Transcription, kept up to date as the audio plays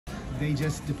They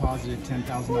just deposited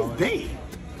 $10,000. Who's they?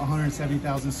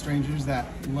 170,000 strangers that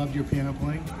loved your piano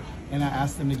playing, and I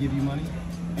asked them to give you money,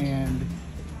 and...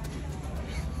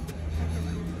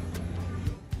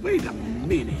 Wait a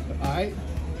minute. All right,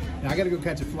 now I gotta go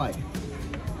catch a flight.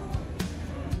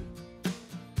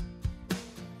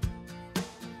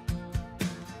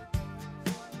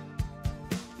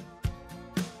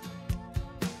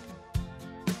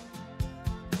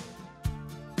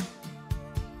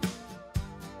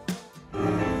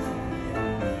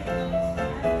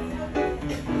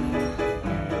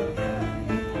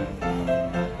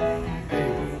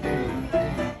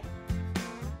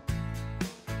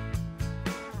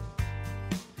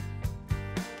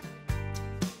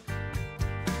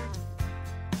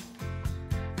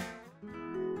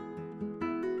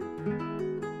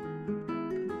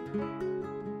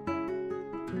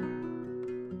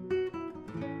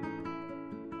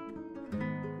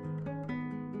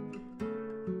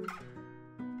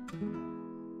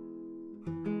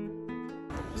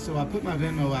 So I put my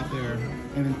Venmo out there,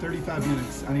 and in 35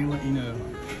 minutes, I need to let you know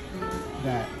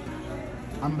that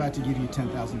I'm about to give you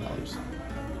 $10,000.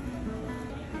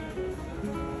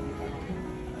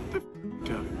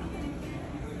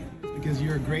 Because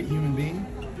you're a great human being,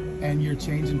 and you're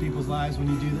changing people's lives when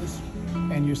you do this,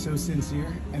 and you're so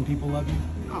sincere, and people love you.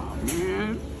 Oh,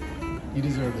 man. You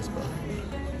deserve this, bro.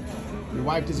 Your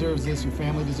wife deserves this, your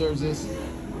family deserves this,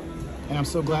 and I'm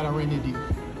so glad I ran into you.